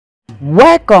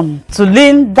Welcome to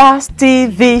Linda's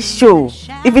TV show.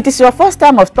 If it is your first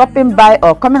time of stopping by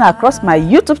or coming across my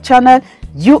YouTube channel,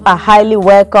 you are highly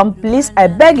welcome. Please, I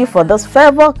beg you for this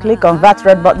favor, click on that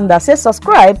red button that says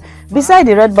subscribe. Beside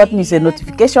the red button is a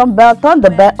notification bell. Turn the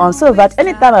bell on so that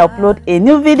anytime I upload a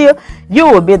new video, you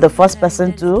will be the first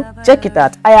person to check it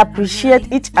out. I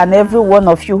appreciate each and every one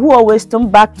of you who always turn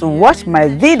back to watch my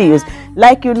videos.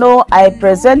 Like you know, I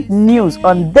present news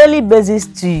on daily basis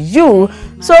to you.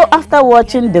 So after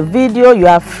watching the video, you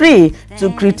are free to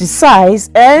criticize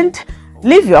and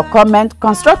leave your comment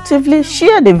constructively.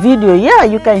 Share the video. Yeah,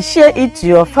 you can share it to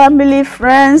your family,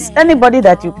 friends, anybody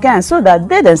that you can, so that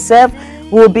they themselves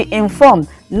will be informed.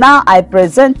 Now I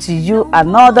present to you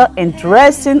another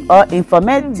interesting or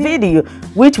informative video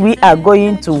which we are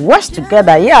going to watch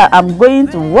together. Yeah, I'm going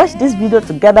to watch this video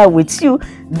together with you.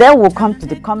 Then we'll come to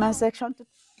the comment section.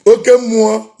 Okay,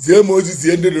 more the Moses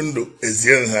the end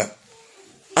Ezienha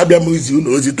Abiamuzi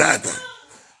no Zitata.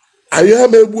 I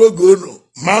am a wogono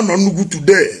man on good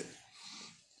today.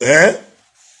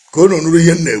 Kono no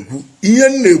yen neku.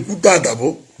 Ian neku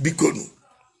tatabo bikono.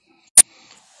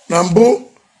 Nambo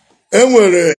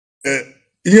enwere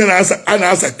ihe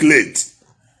na-asa klate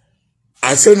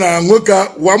asị na nwoke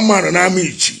one man na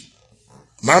amichi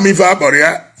mami fa akpọrọ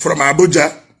ya from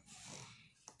Abuja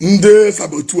ndị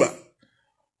sabotua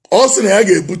ọ sị na ya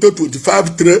ga-ebute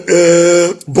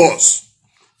 25 bus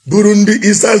buru ndị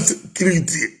Eastern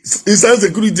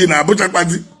Security na Abuja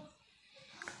kpati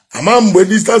ama mgbe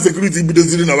ndị Eastern Security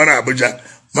bidoziri na Abuja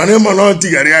mana ịma na ọ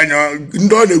tigharị anya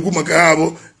ndị ọ na-ekwu maka ha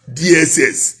bụ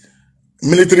DSS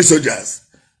military soldiers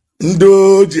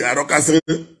ndo ji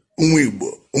arọkasịrị ụmụ Igbo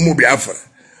ụmụ Biafra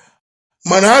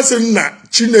mana ha sị na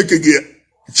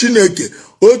Chineke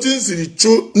otu nsiri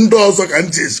chụ ndị ọzọ ka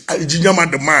ntị ejinye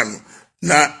madụmanụ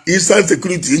na Eastern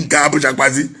Security nke Abuja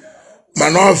kwazi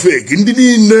mana ọ fake ndị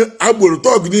niile agboro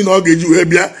tọgụ niile ọ ga-eji wee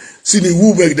bịa si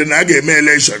n'iwu megide na a ga-eme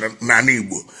election na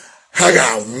Igbo ha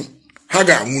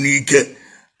ga-anwụ n'ike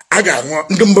a ga-anwụ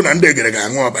ndị mbụ na ndị egere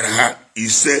ga-anwụ ọbara ha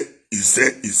ise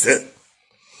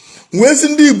nwezi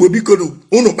ndị Igbo biko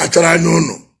unu kpachara anya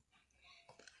unu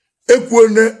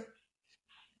ekwuone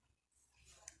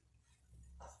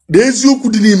na eziokwu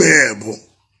dị n'ime ya bụ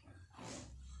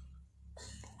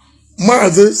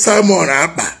Maazị Simon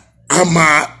Akpa ama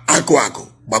akụ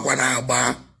gbakwa na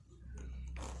agba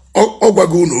ọ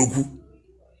gwago unu okwu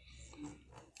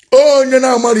onye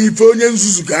na-amara ife onye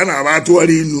nzuzu ka a na-agba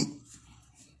atụgharị inu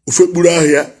ofekpuru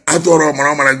ahịa atụọrọ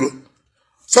ọmarago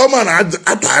Simon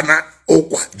atana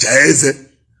ụkwa jaeze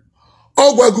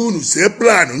ọ gwago unu see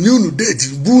plan nye unu date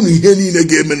bụ unu ihe niile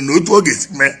ga-eme na otu ọ ga-esi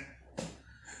mee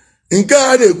nke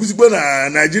a na-ekwuzikwa na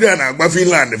Nigeria na-agba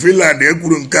Finland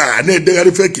ekwuru nke a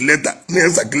na-edegharị fake letter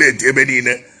na-esakileti ebe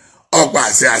niile ọkwa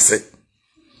asị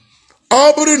ọ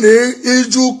bụrụ na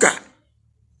iju ụka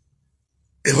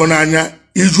ịhụnanya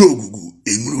iju ogugu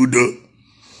enwere udo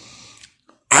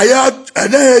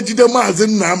anaghị ejide Maazị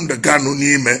Nnamdi Kanu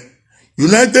n'ime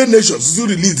United Nations to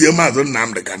release the Maazị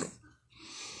Nnamdi Kanu.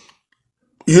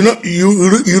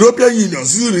 European Union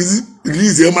to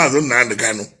release the Maazị Nnamdi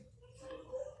Kanu.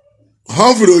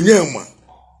 Humphrey Onyema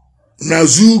na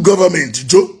zoo government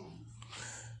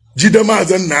jide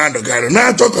Maazị Nnamdi Kanu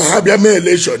na-achọ ka ha bịa mee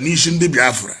election n'isi ndị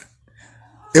Biafra.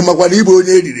 Ịmakwana ibe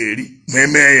onye eriri ma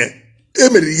emee ya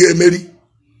emeri ya emeri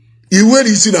iwere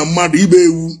isi na mmadụ ibe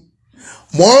ewu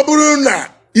ma ọ bụrụ na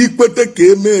ikwete ka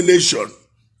emee election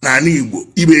na Igbo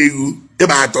ibe ihu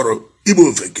ebe atọrọ ibe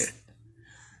ofeke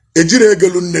ejiri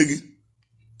egelu nne gị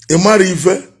ịmara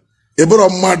ife ịbụrụ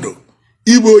mmadụ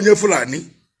ibe onye Fulani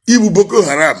ibu Boko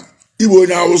Haram ibe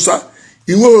onye Hausa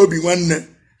inwe obi nwanne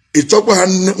ịchọkwa ha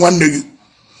nwanne gị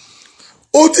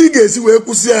otu ị ga-esi wee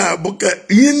kwụsị ha bụ ka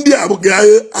ihe ndị a bụ ka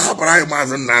ahapụrụ anyị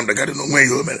Maazị Nnamdi Kanu n'onwe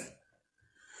ihe o mere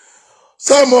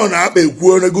Simon Akpa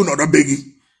ekwuo n'ego nọdọbe gị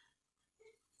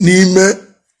n'ime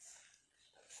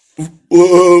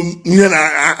ihe na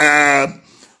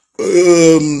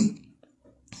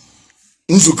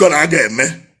nzukọ na-aga eme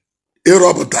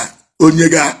ịrọpụta onye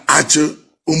ga-achị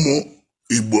ụmụ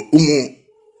Igbo ụmụ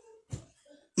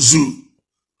zoo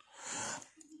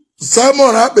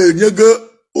Simon Akpa enyego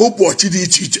ụbọchị dị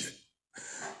iche iche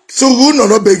so nọ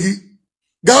n'obe gị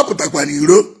ga-apụtakwa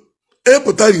n'iro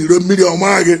epụta n'iro mmiri ọma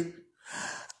gị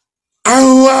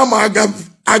ahụhụ ama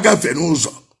agafe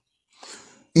n'ụzọ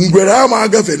ngwere ama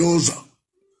agafe n'ụzọ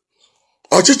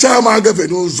ọchịcha ama agafe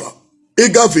n'ụzọ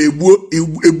ịgafe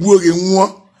egbuo gị nwụọ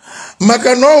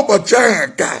maka na ụbọchị ahụ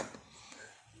ka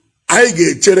anyị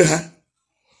ga-echere ha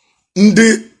ndị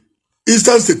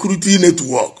Eastern Security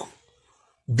Network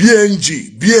BNG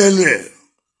BNL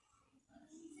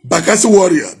Bakassi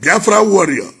warrior Biafra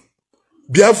warrior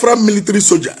Biafra military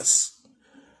soldiers,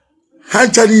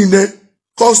 hancha niile,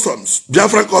 customs,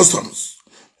 Biafra customs,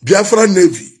 Biafra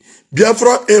navy,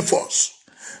 Biafra air force,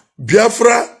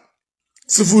 Biafra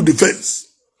civil defense.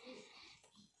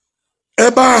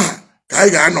 Ebe ahụ ka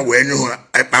anyị ga-anọ wee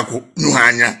nyụ ha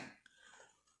anya.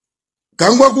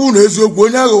 Ka m gwakwa unu eziokwu,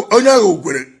 onye ahụ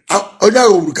gwuru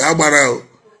ka a gbara ahụ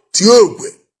tie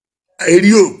okwe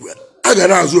eri okwe, a ga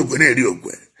na-azụ okwe na-eri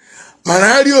okwe,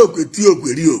 mana a rie okwe tie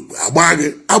okwe rie okwe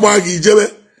agba gị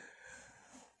ijebe.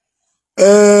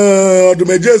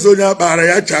 Ọdụmejeze onye akpara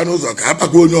ya chaa n'ụzọ ka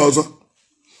akpakwa onye ọzọ.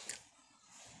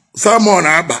 Samọn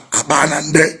akpa na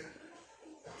nde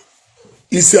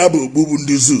isi abụ ogbugbu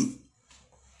ndị zuu.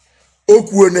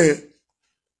 Okwu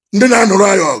ndị na-anụrụ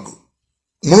anyị ọgụ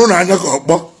mụrụ na anya ka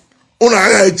ọkpọ ụnụ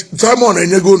agha Samọn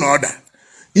enyego ụnụ ọda.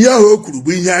 Ihe ahụ o kwuru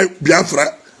bụ ihe Biafra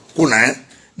kwụ na ya.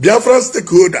 Biafra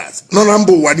stakeholders nọ na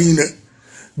mba ụwa niile,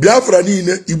 Biafra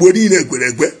niile, Igbo niile ekwere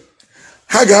ekwe,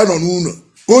 ha ga-anọ n'ụlọ.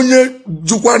 Onye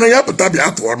jụkwana ya pụta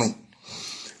bịa tụ ọnụ.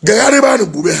 Gagharịbanụ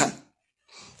gbube ha,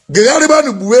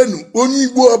 gagharịbanụ gbubenu onye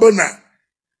Igbo ọbụla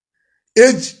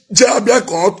eji abịa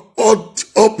ka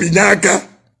ọ pinye aka,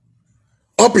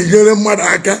 ọ pinyere mmadụ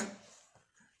aka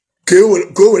ka o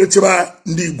were chebe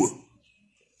ndị Igbo,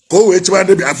 ka o wee chebe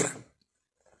ndị Biafra.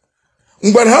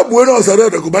 Mgbe ha gbuo na ọsara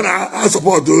ọdọgụba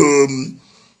na-asọpọtụ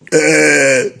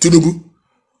Tinubu,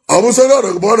 ọ bụ sọrọ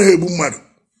ọdọgụba ọ na-egbu mmadụ,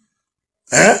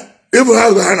 ịbụ ha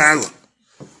ha na-aghọ.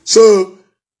 So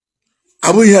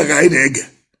abụghị ha ka anyị na-ege.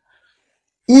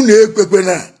 Unu ekwekwe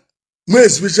na ma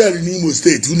especially n'Imo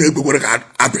steeti, unu ekwekwere ka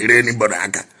apịrị n'ịbọdụ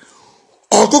aka.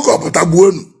 Ọkụkọ pụta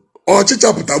gbuonu, ọchịcha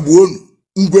pụta gbuonu,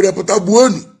 ngwere pụta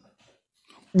gbuonu,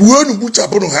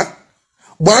 gbuchapụrụ ha,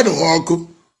 gbanụ ha ọkụ.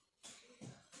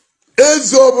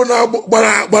 Eze ọbụla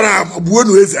gbara ama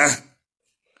gbuonu eze ahụ.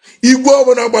 Igwe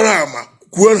ọbụla gbara ama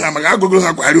kwuo ha maka agụgụ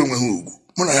ha kwari onwe ha ugwu.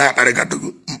 Mụ na ha akparịkatago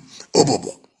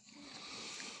ụbụbọ.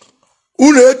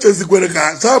 Unu echezikwere ka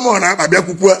Samọn akpa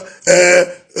bịakwukwa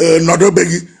nọdụ be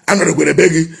gị, anọdụkwere be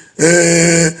gị,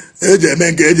 eji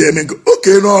eme nke oke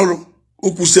n'ọrụ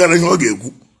okwusiara ihe ọ ga-ekwu.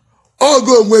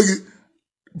 Ọgụ onwe gị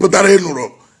pụtara ịnụrụ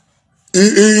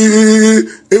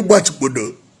ịgbachikpodo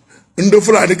ndị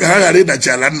Fulani ka ha ghara ịdachi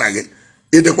ala nna gị.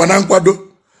 Ịdịkwa na nkwado.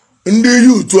 Ndị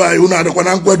yuutu anyị unu adịkwa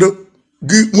na nkwado.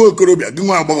 Gị nwa okorobịa, gị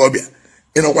nwa agbọghọbịa,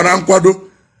 ịnọkwa na nkwado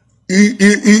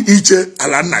iche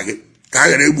ala nna gị ka a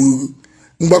ghara egbu ugwu.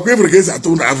 Mgbakwa ifere ka esi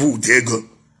atụ na afọ ụtụ ego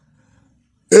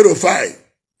erofai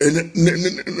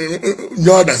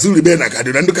nye ọda siribe na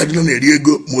Kaduna. Ndị Kaduna na-eri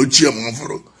ego ma ochie ma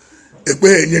ọfụrụ.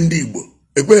 Ekweghị enye ndị Igbo,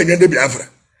 ekweghị enye ndị Biafra,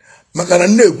 maka na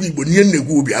na-ekwu Igbo n'ihe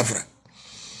na-ekwu Biafra.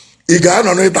 Ị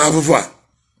ga-anọ n'ịta afụfụ a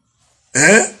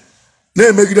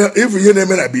na-emegide ịfụ ihe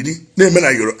na-eme na Bini, na-eme na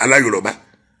ala Yoruba.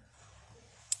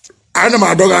 Ana m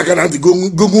adọ gị aka na ntị,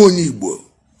 gonwe onye Igbo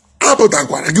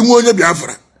apụtakwana, gị nwe onye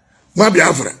Biafra, nwa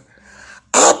Biafra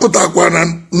apụtakwana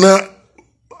na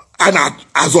a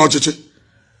na-azụ ọchịchị.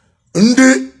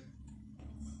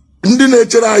 Ndị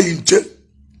na-echere anyị nche,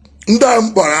 ndị a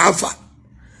mkpọrọ afa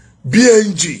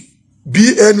BNG,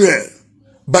 BNL,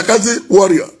 Bakazi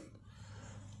Warrior,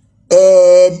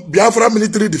 Biafra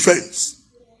Military Defense,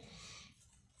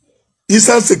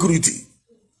 Eastern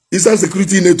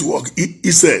Security Network,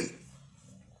 ECN,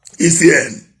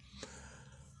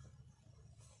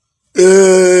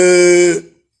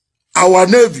 our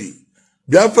Navy,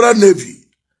 Biafra Navy,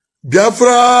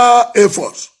 Biafra Air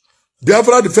Force,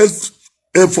 Biafra Defense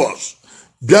Air Force,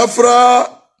 Biafra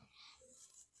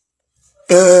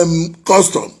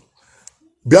Custom,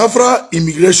 Biafra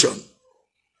Immigration.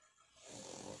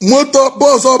 Moto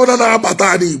bọs ọbụla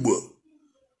na-abata n'Igbo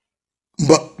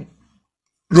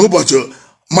n'ụbọchị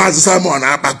Maazị Simon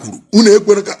Akpa kwuru, unu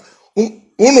ekwere ka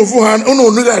unu fụ ha,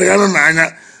 unu nụgharị ya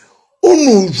n'anya,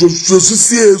 unu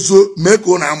zosisi ezo mee ka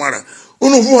unu amara.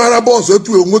 Unu fụ ha na bọs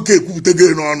etu nwoke ekwupụtago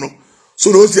n'ọnụ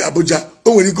so na o si Abuja.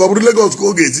 O nwere ike ọ bụrụ Lagos ka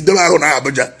ọ ga-esi debe ahụ na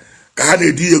Abuja ka ha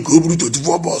na-edu ihe ka o buru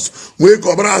 24 bọs, nwee ka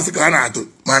ọ bụrụ asị ka ha na-atụ,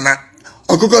 mana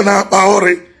ọkụkọ na-akpa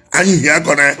ọrị anyị hie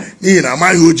akọ na n'ihi na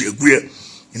amaghị o ji ekwu ya.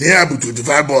 Na ya bụ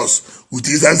 25 bọs with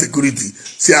Eastern Security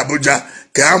si Abuja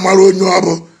ka ha mara onye ọ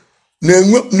bụ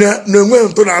na-enwe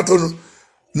ntụ na atụnụ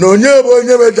na onye bụ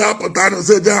onye meje apụta nụ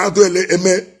so eje ha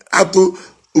atụ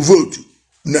vootu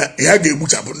na ya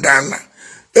ga-egbuchapụ ndị agha.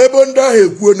 Ebe ndị ahụ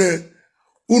ekwuo na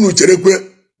unu cherekwe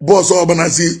bọọsụ ọbụla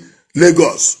si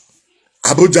Lagos,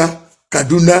 Abuja,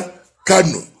 Kaduna,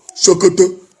 Kano, Sokoto,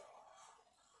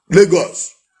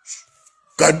 Lagos,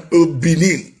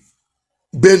 Benin,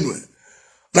 Benue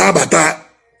na-abata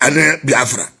ana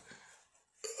Biafra,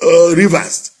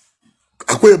 Rivers,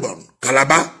 Akwa Ibom,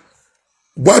 Calabar,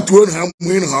 gbatuo ha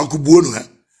mmiri ha ọkụ gbuo ha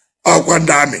ọkwa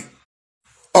ndị amị.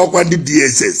 ọkwa ndị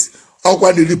DSS,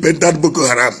 ọkwa ndị repentant Boko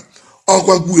Haram,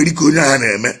 ọkwa mkpugheri ka onye ha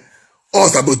na-eme ọ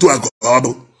sabotu aka ọ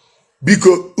bụ.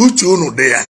 Biko uche unu dị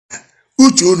ya,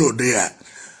 uche unu dị ya.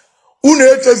 Unu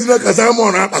echezina ka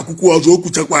Simon akpakwụkwọ ọzọ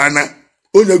okwuchekwana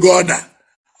onye gị ọda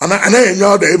anaghị enye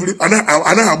ọda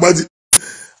anaghị agbazi.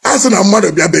 A sị na mmadụ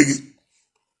bịabeghị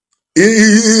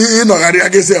ịnọgharịa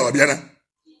gị sị ọbịana,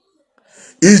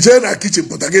 ije na kichin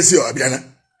pụta gị sị ọbịana,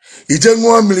 ije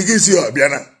ṅụọ mmiri gị sị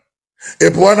ọbịana, ị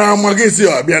pụọ na ama gị sị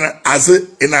ọbịana. Asị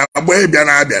ị na-agba ịbịa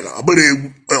na abịa na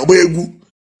ọgba egwu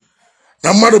na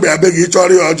mmadụ bịa be gị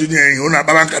chọrọ ya ọjụ nye ihe ụnụ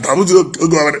akpara nkata ọ bụzi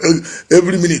oge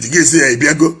every minute gị sị ya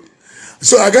ịbịago.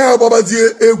 So agaghị agbabazie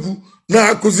egwu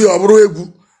na-akụzi ọ bụrụ egwu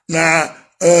na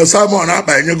Simon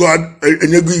akpa enyego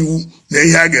iwu na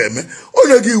ihe a ga-eme.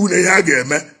 Onye gị iwu na ihe a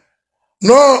ga-eme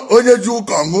nọọ onye ji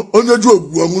ụka ọṅụ, onye ji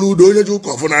ogwugwu ọṅụrụ udo, onye ji ụka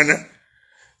ọfụ n'anya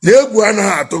na egwu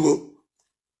anaghị atụgo.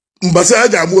 Mbasa a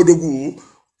ga-ama odogwu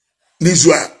n'izu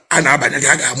a na-abanye ka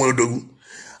a ga-ama odogwu,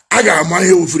 a ga-ama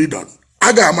ihe wu freedom, a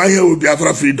ga-ama ihe wu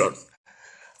Biafra freedom.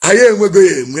 Anyị enwego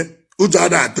ya enwe, ụjọ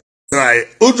ada atụ anyị,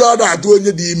 ụjọ ada atụ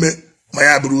onye dị ime ma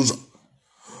ya bụrụ ụzọ,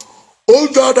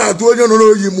 ụjọ ada atụ onye nọ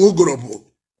n'oyi ma ụgụrụ bụ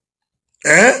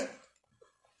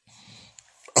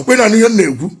ọkwena n'ihe m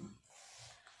na-ekwu.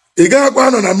 Ị gaghịkwa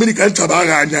nọ na mmiri ka nchaba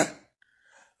agha anya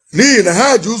n'ihi na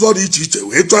ha ji ụzọ dị iche iche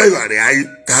wee chọọ ịghara anyị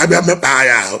ka ha bịa mekpa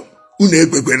anyị ahụ. Unu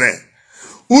ekpekwena,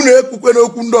 unu ekpekwena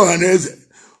okwu ndị ọha na eze,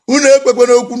 unu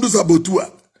ekpekwena okwu ndị sabotua,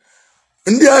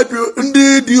 ndị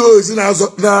dị ozi na-azọ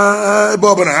n'ebe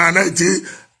ọbụla ha na-eti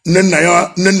nne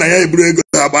nna ya eburu ego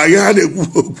agba ihe ha na-ekwu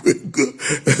okwu ego.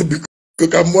 Biko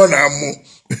ka mmụọ na-amụ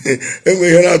enwe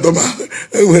ihe na-atọ ma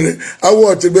enwere awụ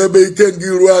ọchịgba ebe ike ngị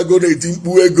ruo agụ na-eti mkpu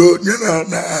ego nye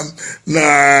na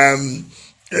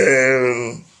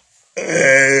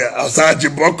Osaji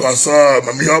Bọkọsọ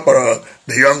ma ihe ọ kpọrọ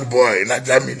the young boy na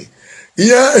Germany.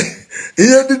 Ihe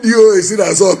ndị dị esi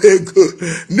na-azọ ego,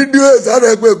 ndị dị esi a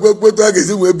na-ekwe ekwetu a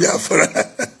ga-esi nwee Biafra.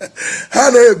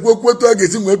 Ha na-ekwu okwetu a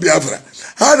ga-esi nwee Biafra,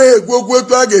 ha na-ekwu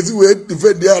okwetu a ga-esi wee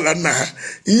difendi ala nna ha.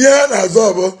 Ihe ha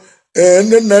na-azọ bụ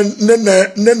nne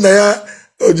nna ya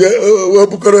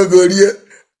wepụkọrọ ego rie.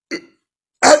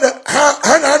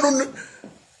 Ha na-anụ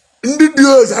ndị dị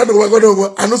esi anụwagwana onwe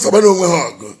anụsọbana onwe ha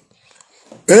ọgụ.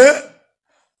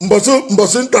 Mbọsị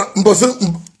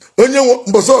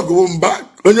ọgụ bụ mba,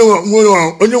 onye nwe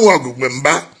ọgụ mgbe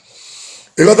mba.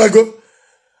 Ịghọtago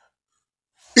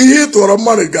ihe ị tụọrọ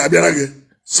mmadụ ga-abịara gị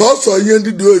sọsọ ihe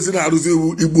ndị dị ozi na-arụzi iwu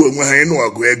igbu onwe ha ịnụ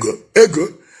ọgụ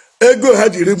ego ha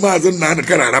jiri maazị Nnamdị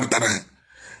Kanu arapụtara ha.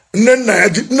 Nne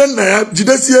nna ya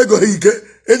jidesie ego ha ike,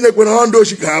 enyekwana ha ndị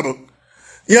ochi ka ha bụ.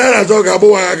 Ihe a na-achọ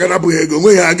ga-abụwa ha aka napụghị ego,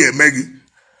 nweghị ha ga-eme gị.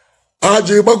 Ha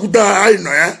ji gbakwute anyị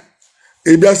nọ ya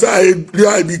ịbịasa anyị rịọ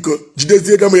anyị biko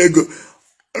jidezie gama ego.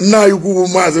 Nna anyị ukwu bụ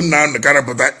maazị Nnamdị Kanu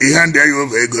pụta ihe ndị anyị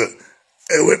ove ego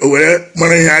were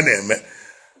mara ihe a na-eme.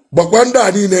 Gbakwa ndị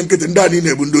a niile nkịtị, ndị a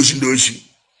niile bụ ndị ochi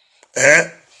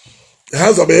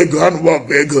ha zọba ego, ha nụba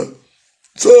ọgụ ego.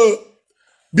 So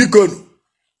biko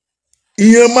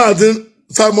ihe maazị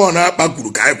Simon akpa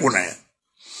kwuru ka anyị kwụ na ya,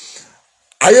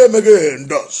 anyị emeghị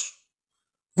ndos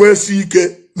kwesị ike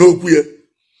n'okwu ya.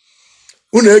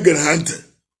 Unu egere ha ntị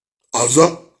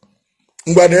ọzọ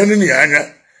mgbanenyi ya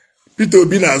anya. Peter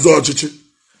Obi na-azọ ọchịchị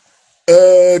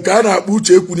ka a na-akpọ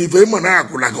Uche ekwu n'ife ịma na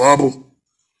akwụla ka ọ bụ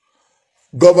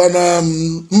gọvanọ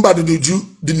Mbadunuju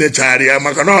dị nechara ya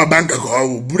maka na banka ka ọ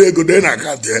bụ buru ego dị na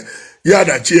akaụntụ ya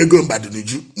adachi ego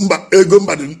Mbadunuju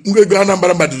ego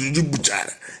Anambra Mbadunuju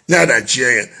buchara ya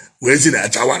adachie ya wee si na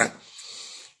achawara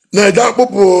na-eje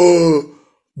akpụpụ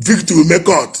Victor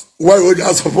Umekot nwanyị onye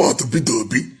asọpọtụ Peter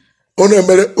Obi. Ọ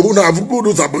na-emere ụnụ abụkọ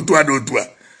ụdụ sabotu a n'otu a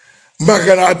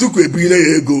maka na Atiku ebinyere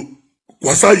ya ego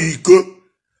kwasa ya iko.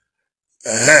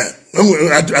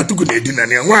 Atiku na-edina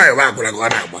ya nwaanyị bụ akwụla ka ọ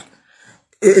na-agba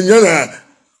nye na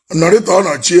nọrịta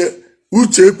ọnọchie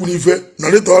Uche ekwu n'ife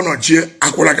nọrịta ọnọchie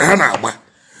akwụla ka ha na-agba.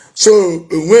 So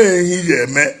enweghị ihe iji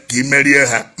eme ka ị merie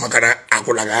ha maka na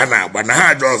akwụla ka ha na-agba na ha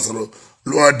aja ọzụrụ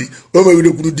lụọ di. O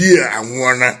megidekwuru di ya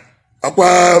anwụọna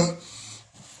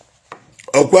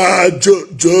ọkwa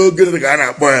jo gịnị ka a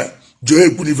na-akpọ ya jo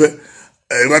ekwu n'ife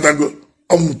ịghọtago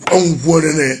ọnwụkwuo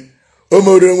nene o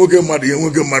mere nwoke mmadụ ihe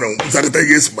nwoke mmadụ nzakọta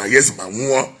ga-esima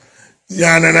nwụọ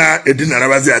ya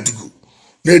na-edinarabazi Atiku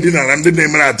na-edinara ndị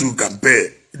na-emere Atiku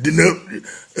kampen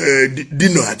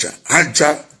dinohacha ha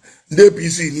ncha ndị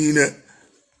APC niile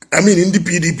ndị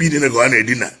PDP niile ka ọ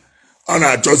na-edina. Ọ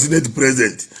na-achọ senate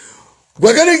president.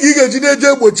 Gwagara gị ị ga-eji na-eje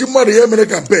egbochi mmadụ ya mere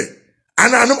kampen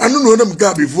anụ na onye nke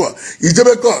a bifo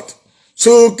ijebe court.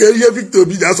 So ka ihe Victor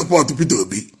Obi ji asọpọtụ Peter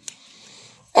Obi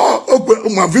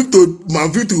ma Victor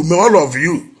all of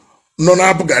you nọ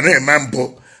na-apụ ga na-eme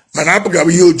mpụ mana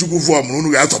apụgaba ihe Ojukwu fọm unu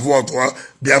ga-asọpọtụ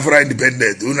Biafra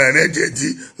independent unu na-eji eti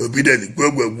obidient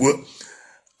gwegwegwuo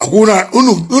akwụna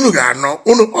unu ga-anọ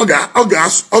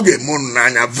ọ ga-eme unu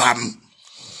n'anya vam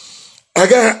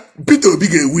aga Peter Obi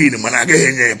ga-ewin mana agaghị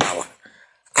enye ya pawa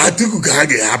Atiku ka ha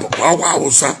ga-ahapụ kwa ọkwa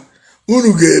Hausa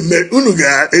unu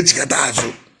ga-echikata azụ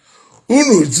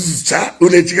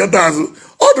unu echikata azụ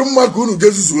ọ dị mma ka unu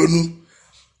jezuzu onu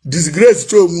disgrace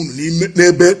chọọ onwe unu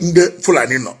n'ebe ndị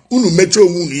Fulani nọ unu mechaa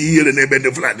onwe unu ihere n'ebe ndị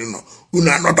Fulani nọ unu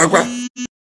anọtakwa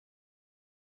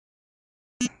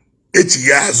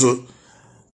echighị azụ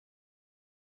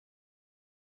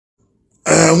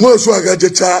nweosu aga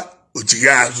jecha ochighị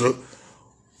azụ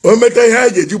o meta ihe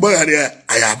anyị ga-eji gbaghara ya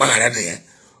anyị agbaghara na ya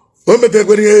o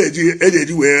metakwara ihe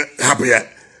eji wee hapụ ya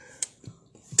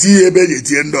tinye ebe eji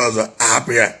etinye ndị ọzọ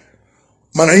ahapụ ya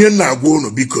mana ihe na-agwa unu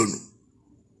biko nu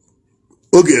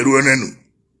oge eruo nenu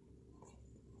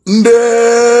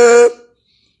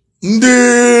ndị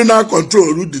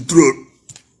na-akọntrolu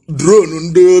drone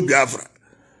ndị Biafra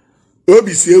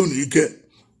obi sie unu ike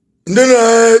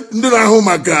ndị na-ahụ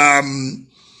maka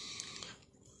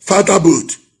fata boat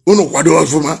unu kwado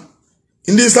ọfụma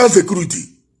ndị san sekuriti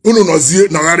unu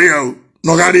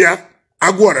nọgharịa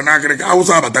agwọrọ n'akịrịka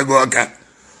Hausa abatago ọka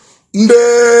ndị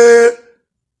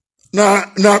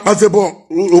na-akpasịbọ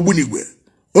ogbunigwe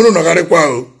unu nọgharịkwa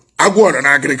agwọrọ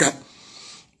n'akịrịka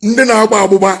ndị na-agba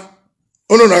agbụgba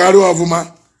unu nọgharị ọfụma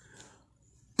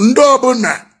ndị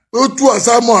ọbụla otu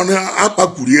asamọn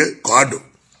akpakwurie ka ọdụ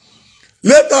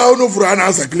leta unu fụrụ a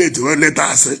na-asakileti wee leta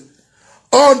asị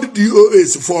ọ ndị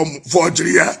DOS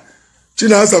fọjiri ya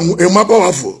Chinasa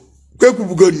ịmapawafụ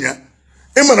kwekwubugo ya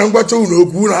ịmara ngwacha unu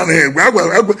okwu na anaghị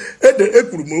egwe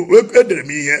edere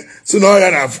m ihe si na ọya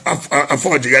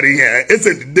na-afọjigharị ihe ya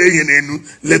esendide ihe n'elu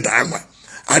leta anwa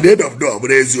at the end of the day ọ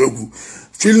bụrụ eziokwu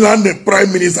Finland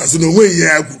prime minister si na onwe ihe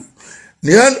ya kwuru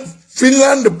na ya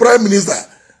Finland prime minister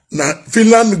na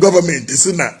Finland gọọmenti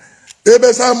si na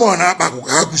ebe Simon akpakụ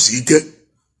ka ha kwụsị ike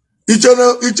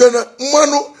ichena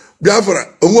mmanụ Biafra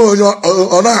onwe onye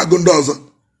ọ na-agụ ndị ọzọ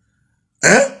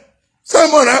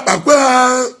Simon akpakwe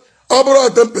ha ọ bụrụ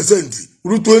 10%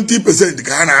 ruo 20%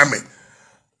 ka ha na-amị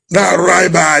na-arụrụ anyị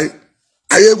be anyị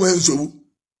enweghị nsogbu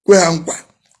kwe ha nkwa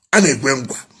a na-ekwe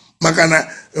nkwa maka na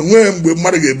enweghị mgbe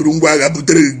mmadụ ga-eburu ngwa agha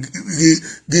butere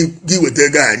gị weta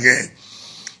ego anyị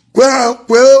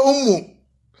kwee ụmụ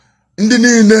ndị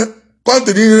niile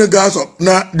kọntrị niile ga-asọ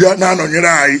na-anọnyere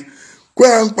anyị kwe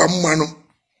ha nkwa mmanụ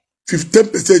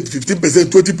 15%, 15%,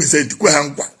 20% kwe ha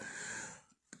nkwa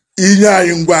inye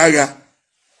anyị ngwa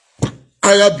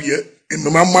agha bie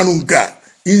emema mmanụ nke a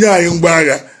inye anyị ngwa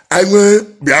agha anyị nwee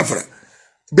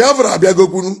Biafra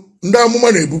abịagokwunu ndị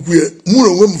amụma na-ebukwu ya mụ na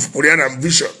onwe m fụpụrụ ya na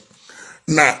vision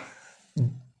na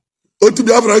otu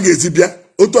Biafra ga-esi bịa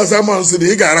otu asamọn si na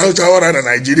ị ga-arahụcha ụra na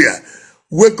Naijiria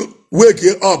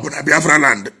wake up na Biafra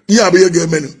land ihe abụ ihe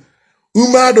ga-emenụ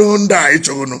ume adịghị ndị anyị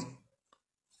chọgụnụ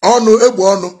ọnụ egbe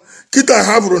ọnụ kịta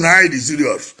ha fụrụ na anyị dị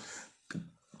serious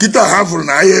kịta ha fụrụ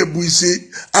na anyị ebu isi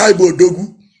anyị bụ odogwu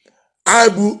anyị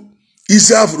bụ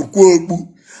isi afụrụ kwuo okpu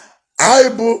anyị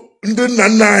bụ ndị nna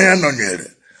nna anyị nọnyere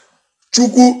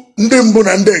Chukwu ndị mbụ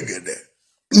na ndị egede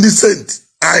ndị senti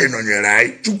anyị nọnyere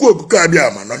anyị Chukwu okike abịa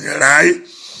ma nọnyere anyị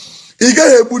ị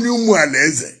gaghị egbuni ụmụ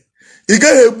alaeze ị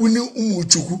gaghị egbuni ụmụ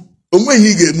Chukwu onweghị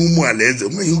ị ga-eme ụmụ alaeze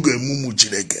onweghị ị ga-eme ụmụ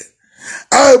Chineke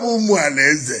anyị bụ ụmụ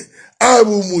alaeze anyị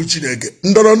bụ ụmụ Chineke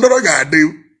ndọrọ ndọrọ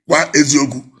ga-adịkwa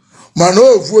eziokwu mana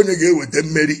ofu onye ga-eweta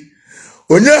mmeri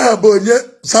onye ha bụ onye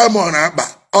Simon akpa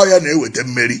ọya na-eweta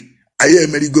mmeri anyị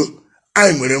emerigo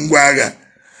anyị nwere ngwa agha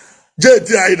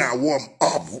jeti anyị na warm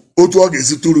up otu ọ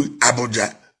ga-esi tụrụ Abuja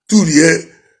tụrie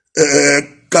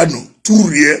Kano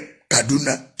tụrie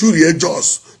Kaduna tụrie Jos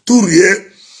tụrie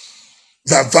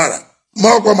Zamfara ma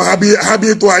ọkwa ma ha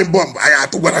bịa ịtụ anyị bọmbụ anyị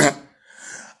atụgwara ha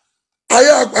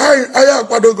anyị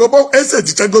akwadogo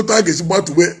esetichagoto a ga-esi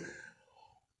gbatụwe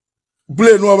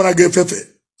plenu ọbụla ga-efefe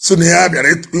so na ya bịara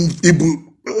ibu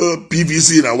PVC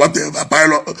na whatever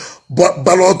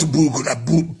ballot book na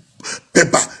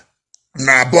pepa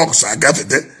na bọksụ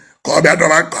agafete ka ọ bịa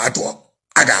dọba ka atụọ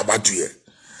a ga-agbatu ya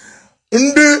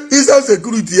ndị isa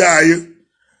sekuriti anyị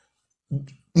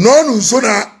n'ọnụ nso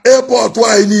na airport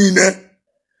anyị niile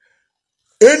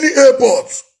eni airport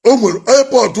o nwere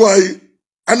airport anyị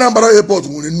Anambra airport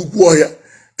nwere nnukwu ọhịa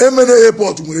Emene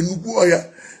airport nwere nnukwu ọhịa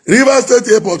Rivers State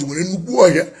airport nwere nnukwu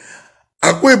ọhịa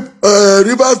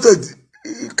Rivers State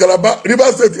Calabar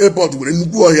Rivers State airport nwere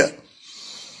nnukwu ọhịa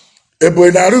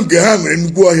Ebonyi na arụ nke ha nwere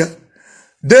nnukwu ọhịa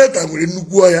Delta nwere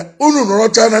nnukwu ọhịa unu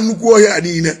nọrọcha na nnukwu ọhịa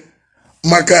niile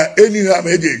maka enyi ha ma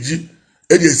eji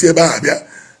esi ebe ahụ abịa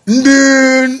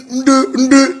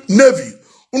ndị Navy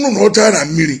unu nọrọcha na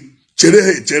mmiri chere ha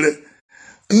echere.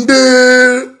 Ndị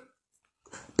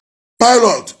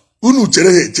pilot unu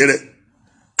chere ha echere.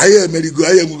 Anyị emerigo,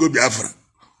 anyị enwego Biafra.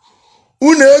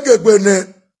 Unu egekwene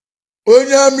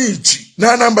onye amichi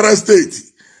na Anambra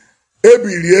steeti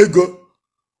ebiri ego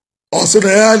ọsọ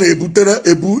na ya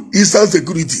na-ebu Eastern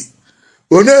Security.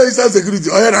 Onye Eastern Security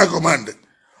onye na-akọmandị.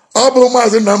 Ọ bụ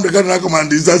Maazị Nnamdi Kanu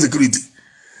na-akọmandị Eastern Security.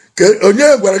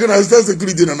 Onye gwara gị na Eastern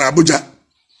Security nọ na Abuja?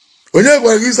 Onye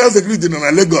gwara gị Eastern Security nọ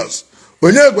na Lagos?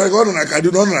 Onye gwara gị ọ nọ na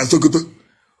Kaduna, ọ nọ na Sokoto?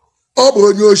 Ọ bụ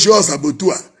onye oshi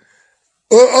ọsabotu a.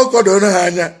 Ọ kọdoro ha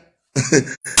anya.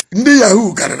 Ndị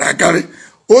Yahoo karịrị akarị.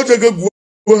 O jego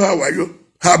gwuo ha wayo,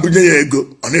 ha bunye ya ego,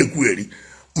 ọ na-ekwugheri.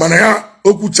 Mana ya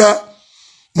okwucha,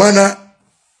 mana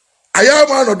anyị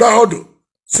ama anọdụ ọdụ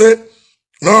sị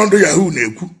n'ọdụ Yahoo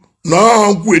na-ekwu na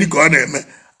ọ nkwugheri ka ọ na-eme.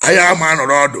 Anyị ama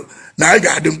anọrọ ọdụ na anyị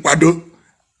ga-adị mkpado.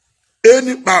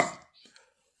 Eni kpam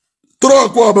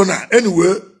trọk ọbụla eniwe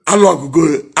alụ ọgụgụ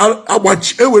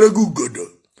agbachi ewere gị ugodo.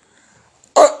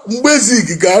 Mgbe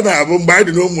zik ka a na-abụ mgbe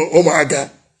anyị dị n'ụmụaka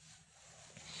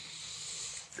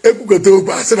ekwukọta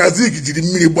okwu asị na zik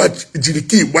jiri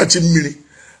kii gbachi mmiri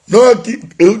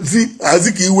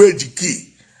n'azi ka iwe ji kii.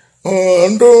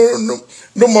 Ndị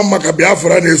mma maka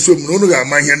Biafra na-eso m na unu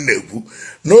ga-ama ihe m na-ekwu.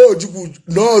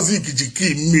 N'ozik ji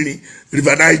kii mmiri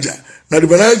River Niger, na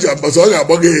River Niger mbọsị ọ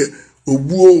ga-agbago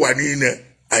ogbuo ụwa niile.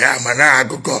 Anyị ama na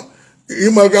akụkọ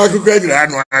ịmaga akụkọ ejiri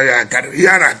anụ agha karịrị ihe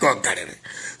a na-akọ karịrị.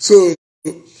 So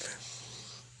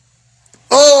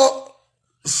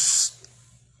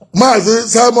Maazị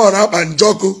Simon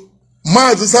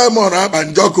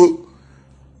Akpanjọkụ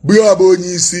bụ ya bụ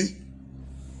onye isi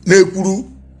na-ekwuru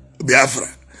Biafra.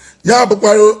 Ya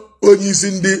bụkwara onye isi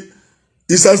ndị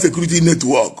Eastern Security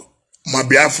Network ma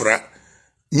Biafra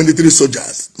military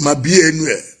soldiers ma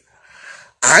BNA.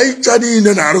 Anyị cha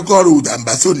niile na-arụkọ ọrụ ụda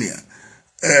Ambasonia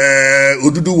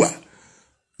Oduduwa.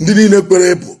 Ndị niile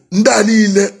kwere ịpụ, ndị a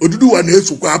niile Oduduwa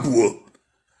na-esokwa apụwo.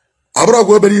 Ọ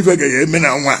bụrụkwa obere ife ga-eme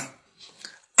na nwa.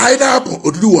 Anyị na-apụ,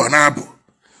 Oduduwa na-apụ.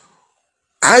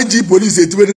 Anyị ji polisi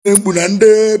etibere mkpu na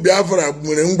ndị Biafra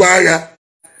nwere ngwa agha,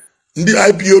 ndị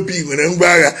IPOB nwere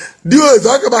ngwa agha. Dị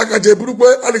ozo aka m akacha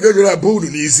eburukwa adịgajere abụ unu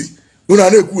n'isi. Unu a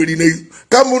na-ekwugheri n'ihu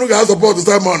kama unu ga-azọpọtụ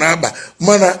Simon Akpa,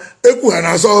 mana ekwu ha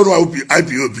na-asọ ọrụ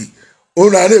IPOB.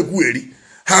 Unu a na-ekwugheri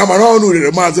ha mara ọnụ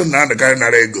rere Maazị Nnamdi Kanu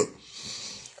nara ego.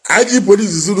 Anyị ji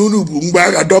polisi si na unu bụ mgbe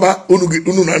agha dọba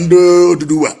unu na ndị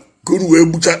Oduduwa ka unu wee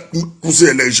kwụsị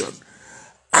elekshọn.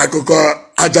 Akụkọ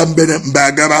aja mbene mbe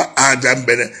agaba aja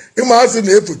mbene. Ịma asị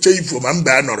na-efocha ifo ma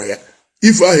mbe a nọrọ ya.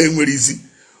 Ifo ahụ enwere isi.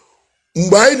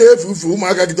 Mgbe anyị na-efe ifo,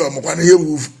 ụmụaka kịta ọmụkwana ihe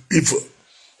wu ifo.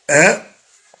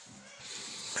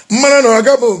 Mmana na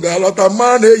ọgabụ ga-alọta,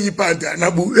 mmana na-eyi pantị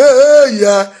anagbu eyi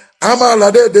ya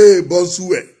amaala dede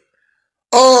bọsuwe.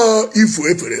 Ifo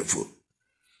efere efo.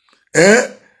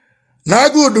 Na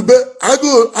agụụdụ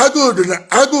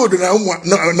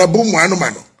na bụ ụmụ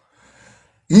anụmanụ.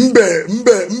 Mbe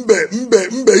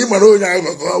ịmara onye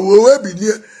ahụ wee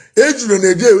bilie. Ejuru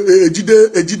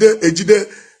na-ejide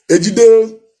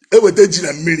eweta ji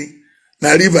na mmiri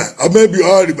na river, ọ mebi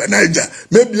ọ river Niger,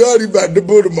 mebi ọ river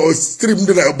dịbụrụ ma stream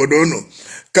dị na obodo unu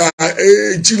ka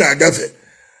ji na-agafe.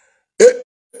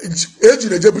 Eji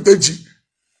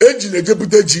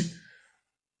na-ejepụta ji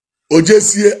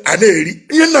ojesie a na-eri.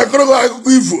 Ihe na-akọrọ gị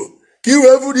akụkọ ifo ka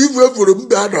iwe furu ifo efuru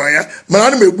mbe anọ ya, mana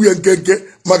ana m egbu ya nkenke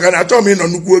maka na achọghị m ịnọ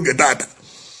nnukwu oge tata.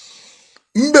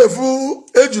 Mbefu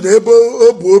eju na ebe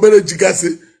o bu obere ji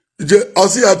gasị je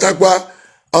ọsị ya chakwa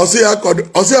ọsị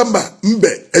ya mba mbe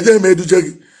ejeghị m eduje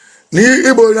gị na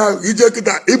ịgba onye ahụ ije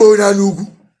kịta ịgba onye anya ugwu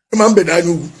ịma mbe na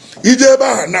anya ugwu ije ebe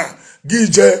ahụ na gị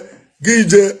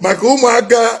ije maka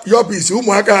ụmụaka yọpisi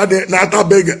ụmụaka ha na-ata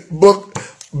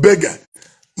bega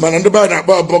mana ndị be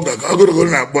na-akpọ bọga ka ogologo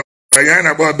na-akpọ anyị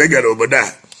na-akpọ bega n'obodo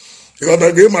a. Ịghọta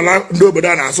gị mala ndị obodo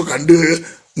a na-asụ ka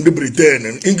ndị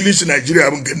Britain, English Nigeria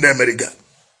bụ nke ndị America.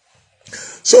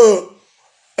 So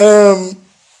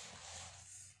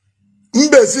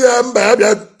mbe si ya mba ya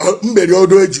bịa mberi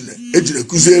ọdụ ejire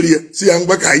kụzieri ya si ya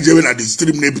ngwa ka anyị jewe na the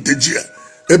stream na-ebute ji ya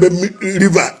ebe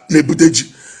river na-ebute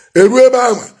ji. Eruo ebe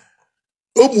ahụ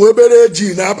ụmụ obere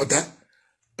ji na-apụta.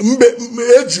 Mbe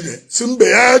ejire si mbe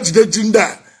ya jide ji ndị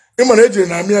a ịmana ejire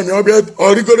na amị amị ọbịa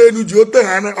ọrịgoro elu ji ote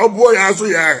ha ọ bụọ ya azụ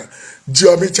ya aha ji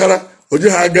ọmịchara oje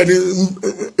ha aga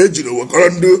ejire wekọrọ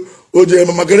ndị oje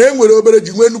eme maka na e nwere obere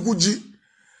ji nwee nnukwu ji.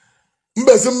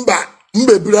 Mbe si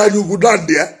mbe biri anya ugwu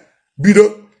dandị ya bido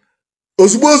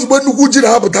ozugbo nnukwu ji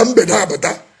na-apụta mbe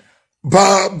na-apụta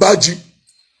ba ji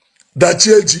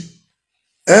dachie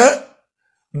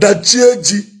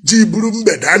ji buru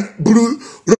mbe buru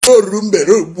oruru mbe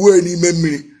rogbuo n'ime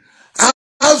mmiri.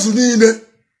 Azụ niile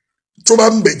chụba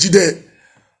mbe jide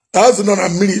azụ nọ na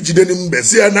mmiri jide na mbe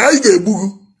si ya na anyị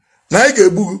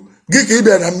ga-egbugu gị ka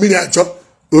ịbịa na mmiri achọ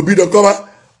obido kọba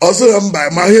ọsọ ya mba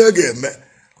ma ihe ọ ga-eme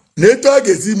na etu a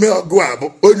ga-esi mee ọgụ a bụ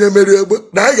onye mere egbe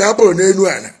na anyị ga-apụrụ n'elu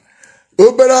ala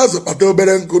obere azụ kpata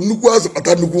obere nkụ nnukwu azụ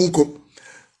kpata nnukwu nkụ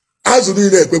azụ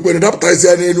niile ekwekwere dapụtasị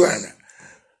ya n'elu ala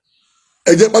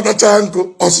eje kpatachaa nkụ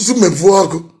ọsụsụ mefuo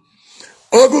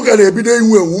ọkụ ka na-ebido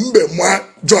inwe ewu mbe ma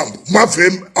jọmp mafee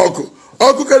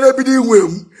ọkụ ka na-ebido inwe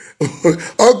ewu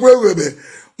ọkụ ewebe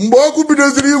mgbe ọkụ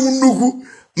bidoziri inwu nnukwu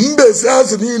mbe si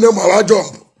azụ niile mawa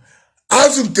jọmpụ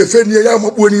azụ nke fenie ya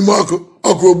makpuo n'ime ọkụ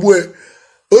ogbue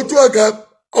otu a ka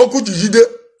ọkụ ji jide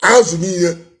azụ niile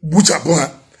gbuchapụ ha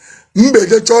mbe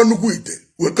je chọọ nnukwu ite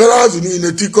wekọrọ azụ niile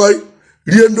tikọị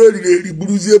rie ndị oriri eri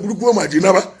burukwuo ma ji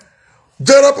naba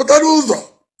jerapụta n'ụzọ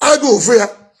aga ofu ya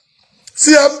si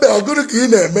ya mbe ọgụrụ ka ị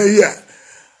na-eme ihe a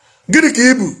gịnị ka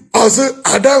ị bụ ọsị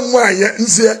ada nwaanyị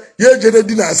nsị ya ejene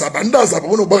di na asaba ndị asaba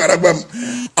ụnụ gbaghara gba m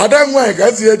ada nwaanyị ka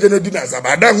si ya ejene di na asaba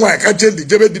ada nwaanyị ka chee ntị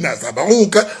jebe di na asaba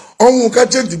ọnwụ ka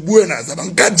chee ntị gbuo na asaba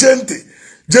nka chee ntị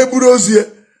jee buru ozu ya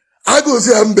aga ozi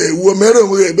ya mbe ewuo mere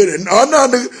onwe ya ebere ọ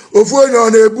na-adịghị ofu onye ọ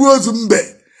na-ebu ozu mbe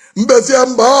si ya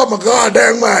mba ọ maka ada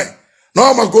nwaanyị na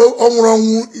ọ maka ọ nwụrụ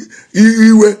ọnwụ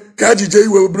iwe ka ajije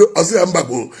iwe bụrụ ọsị ya mba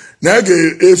gboo na a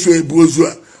ga-eso ebu ozu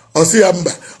a ọsị ya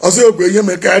mba ọsị okwe ihe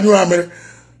mere ka anyụ amịrị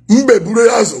mbe buru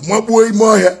azụ makpuo ime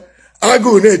ọhịa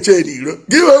agụụ na-eche n'iro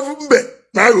gị wefu mbe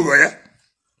na aghụghọ ya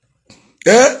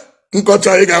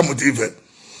nkọcha ị ga-amụta ife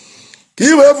ka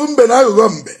ị wefu mbe na aghụghọ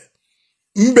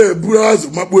mbe buru azụ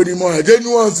makpuo n'ime ọhịa jee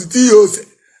nyụọ nsị tinye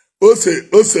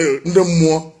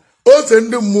ose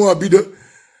ndị mmụọ bido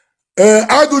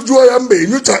agụ jụọ ya mbe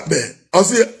nyụchakpe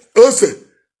ọsị ose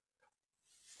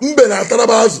mbe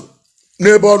na-ataraba azụ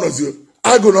n'ebe ọ nọzi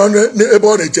agụ nọ n'ebe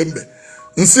ọ na-eche mbe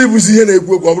nsị bụzi ihe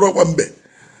na-ekwu okwu ọ bụrụkwa mbe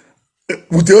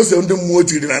wute ose ndị mmụọ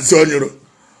tiri na nsị onyụrụ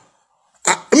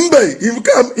mbe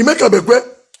imekabekwe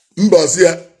mbe ọsị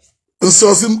ya nsị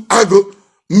ọsị agụ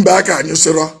mbe aka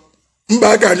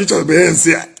anyụchọbeghị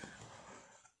nsị a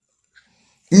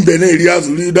mbe na-eri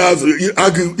azụ rido azụ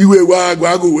agụ iwe ewe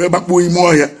agụ wee gbakpuo ime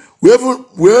ọhịa wee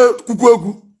kwukwu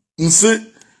okwu nsị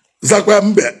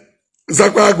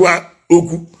zakwa agụ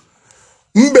okwu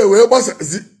mbe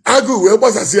agụ wee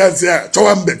gbasasị ya nsị a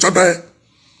chọwa mbe chọta ya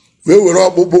wee were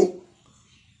ọkpụkpụ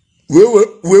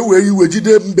wee iwe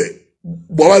jide mbe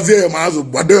gbawazie ya ma azụ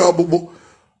gbado ya ọkpụkpụ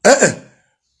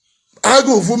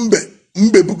agụ ofu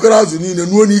mbe bukọrọ azụ niile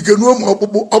nuo n'ike nuo ma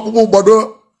ọkpụkpụ gbado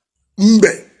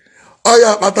mbe ọ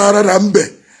ya kpatara na mbe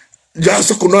ji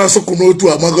asụkụ n'otu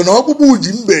a maka na ọkpụkpụ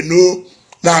ji mbe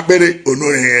na akpịrị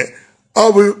onohe ọ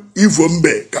bụ ifo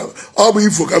mbe ọ bụ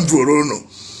ifo ka m foro ụnụ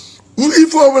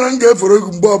ifo ọbụla m ga-eforo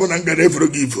gị mgbe ọbụla m gara eforo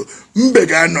gị ifo mbe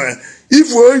ga-anọ ya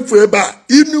ifo ebe a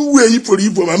inu uwe iforo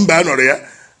ifo ma mbe anọrọ ya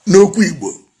n'okwu Igbo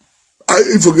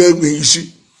ifo ga-enweghị isi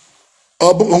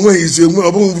onweghị isi ọ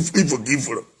bụghị ifo ka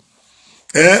iforo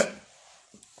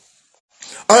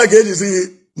ọ ga-ejizi gị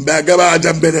mgbe agaba aja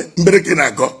mbere ka ị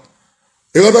na-akọ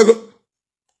ịghọtago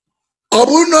ọ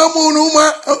bụrụ na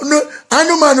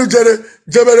anụmanụ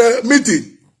jebere mitin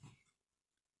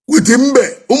witi mbe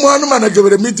ụmụ anụmanụ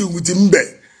jebere mitin witi mbe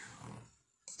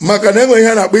maka na enweghị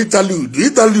ihe na-akpọ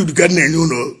italud ka na-enye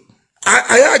ụlọ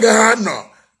anyị agaghị anọ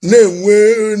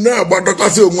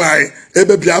na-agbadọkọsị onwe anyị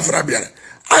ebe Biafra bịara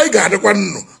anyị ga-adịkwa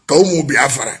nnụ ka ụmụ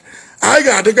Biafra anyị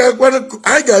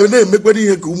ga na-emekwara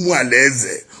ihe ka ụmụ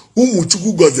alaeze ụmụ Chukwu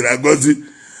gọziri agọzi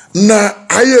na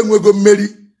anyị enwego mmeri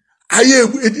anyị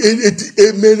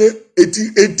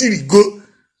etirigo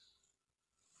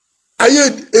anyị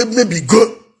emebigo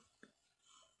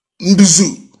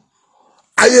nduzu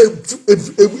anyị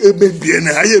emebie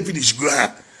na anyị efinishigo ha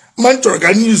ma m chọrọ ka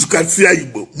anyị izukasịa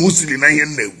Igbo ma usiri na ihe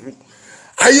na-ekwu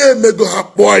anyị emego ha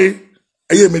kpọọ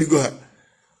anyị emerigo ha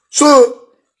so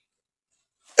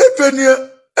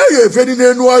efeni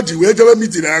n'elu ọjị wee jebe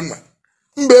mitin anwa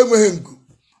mba enweghị nku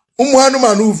ụmụ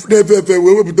anụmanụ na-efe efe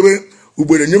wee wepụtabe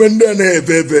ugbere nyebe ndị a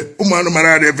na-efe efe ụmụ anụmanụ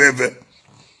a na-efe efe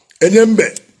enye mbe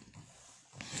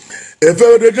efe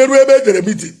odejeru ebe ejere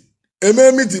mitin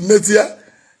emee mitin mesịa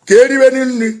ka eriwe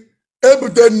nri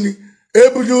ebute nri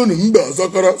ebunye unu mbe ọzọ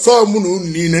kọrọ sọọ mụ na unu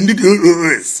niile ndị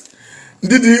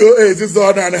dị OS sọ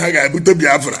naanị ha ga-ebute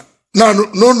Biafra naanụ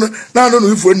na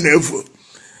ifo nna efo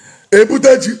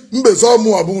ebute ji mbe sọọ mụ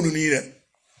ọ bụ unu niile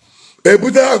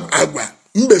ebute agwa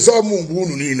mbe sọọ mụ bụ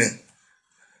unu niile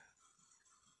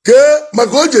kee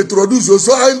maka o ji introduce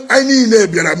so anyị niile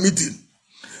bịara mitin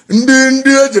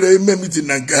ndị ejere eme mitin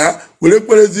na nke ha were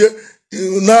kwerezie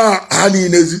na ha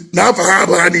niile na afa ha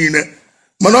abụ ha niile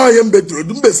mana onye mbe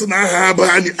tụrụ mbe si na aha abụ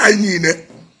anyị niile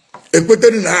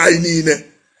ekwetere na anyị niile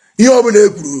ihe ọbụla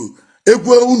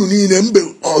egwu unu niile mbe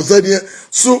ọzọ nie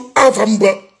so afa mba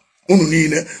unu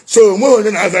niile so onwe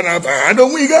onye na-aza n'afa ha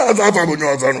adonwe ị ga-aza afa onye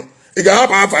ọzọ nụ ị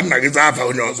ga-ahapụ afa nna gị za afa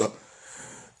onye ọzọ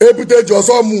ebute ji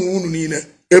ọsọ ọmụ unu niile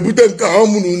ebute nke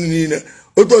ọmụ unu niile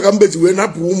otu ka mbezi wee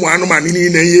napụ ụmụ anụmanụ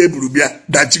niile ihe eburu bịa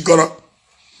dachikọrọ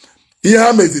ihe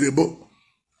ha meziri bụ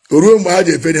ruo mgbe ha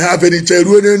ji eferi ha feriche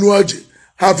ruo n'elu ọjị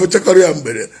ha fụchakọrọ ya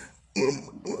mgbere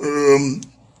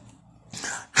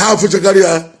ha fụchakọrọ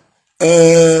ya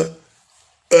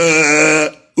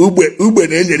ugbe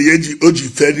na-enyere ya o ji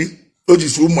feri o ji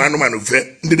so ụmụ anụmanụ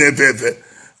fe ndị na-efe efe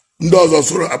ndị ọzọ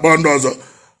soro akpọ ndị ọzọ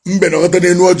mbe na ọghọta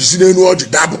n'elu ọjị si n'elu ọjị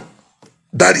dabụ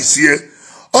darisie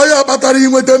onye kpatara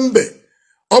inweta mbe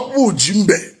ọkpụ ji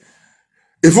mbe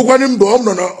ịfụkwanị mbe o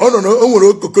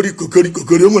nwere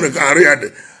kokori o nwere ka arụ ya dị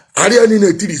arụ ya niile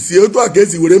etirisie otu a ka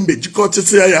esi were mbe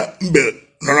jikọchịsịa ya mbe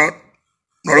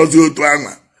nọrọzi otu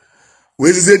anwa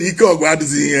wee zizie na ike ọgụ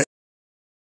adịghị ihe.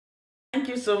 Thank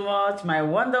you so much, my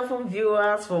wonderful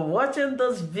viewers, for watching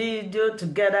this video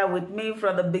together with me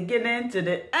from the beginning to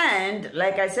the end.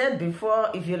 Like I said before,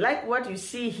 if you like what you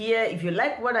see here, if you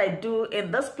like what I do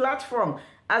in this platform,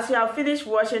 as you have finished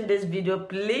watching this video,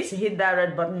 please hit that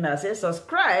red button that says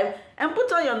subscribe and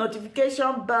put on your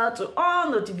notification bell to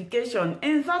all notification.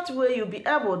 In that way, you'll be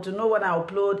able to know when I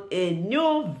upload a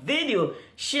new video.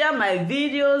 Share my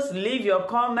videos, leave your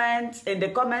comments in the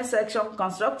comment section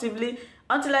constructively.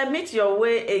 Until I meet your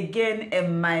way again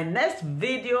in my next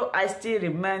video, I still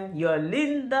remain your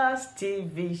Linda's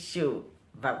TV show.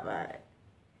 Bye-bye.